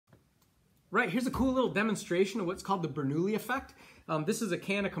Right, here's a cool little demonstration of what's called the Bernoulli effect. This is a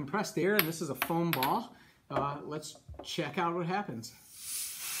can of compressed air and this is a foam ball. Let's check out what happens.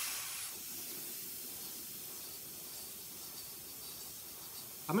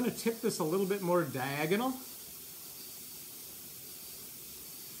 I'm going to tip this a little bit more diagonal.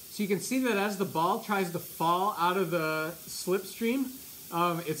 So you can see that as the ball tries to fall out of the slipstream,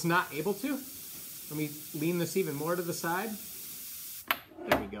 it's not able to. Let me lean this even more to the side.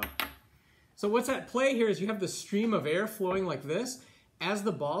 There we go. So what's at play here is you have the stream of air flowing like this. As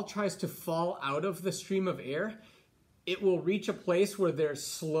the ball tries to fall out of the stream of air, it will reach a place where there's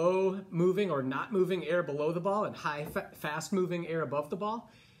slow moving or not moving air below the ball and fast moving air above the ball.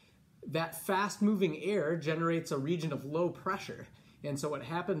 That fast moving air generates a region of low pressure. And so what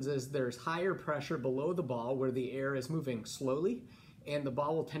happens is there's higher pressure below the ball where the air is moving slowly, and the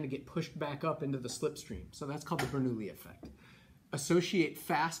ball will tend to get pushed back up into the slipstream. So that's called the Bernoulli effect. Associate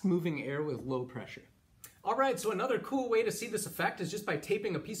fast moving air with low pressure. All right, so another cool way to see this effect is just by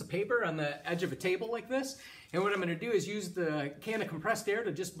taping a piece of paper on the edge of a table like this. And what I'm going to do is use the can of compressed air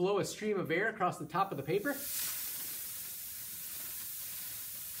to just blow a stream of air across the top of the paper.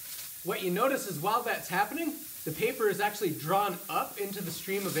 What you notice is while that's happening, the paper is actually drawn up into the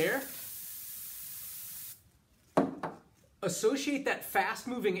stream of air. Associate that fast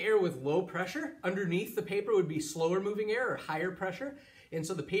moving air with low pressure. Underneath the paper would be slower moving air or higher pressure. And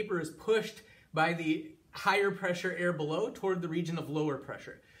so the paper is pushed by the higher pressure air below toward the region of lower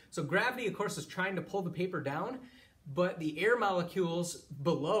pressure. So gravity, of course, is trying to pull the paper down, but the air molecules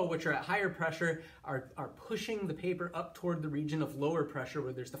below, which are at higher pressure, are pushing the paper up toward the region of lower pressure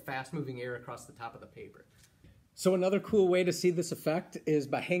where there's the fast moving air across the top of the paper. So another cool way to see this effect is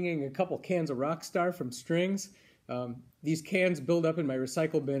by hanging a couple cans of Rockstar from strings. These cans build up in my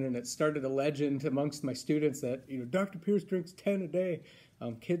recycle bin, and it started a legend amongst my students that, Dr. Pierce drinks 10 a day.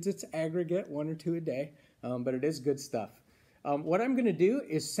 Kids, it's aggregate, 1 or 2 a day, but it is good stuff. What I'm going to do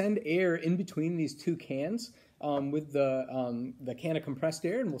is send air in between these 2 cans with the can of compressed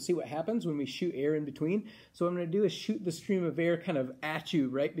air, and we'll see what happens when we shoot air in between. So what I'm going to do is shoot the stream of air kind of at you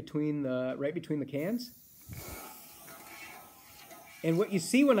right between the cans. And what you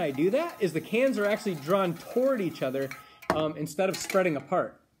see when I do that is the cans are actually drawn toward each other instead of spreading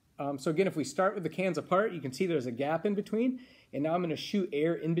apart. So again, if we start with the cans apart, you can see there's a gap in between. And now I'm going to shoot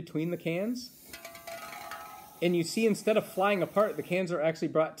air in between the cans. And you see instead of flying apart, the cans are actually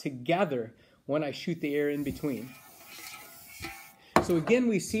brought together when I shoot the air in between. So again,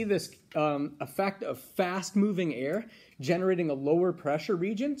 we see this effect of fast moving air generating a lower pressure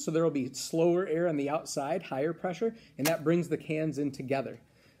region. So there will be slower air on the outside, higher pressure, and that brings the cans in together.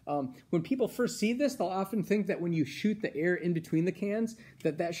 When people first see this, they'll often think that when you shoot the air in between the cans,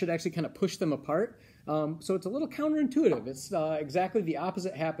 that should actually kind of push them apart. So it's a little counterintuitive. It's exactly the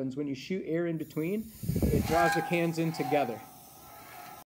opposite happens. When you shoot air in between, it draws the cans in together.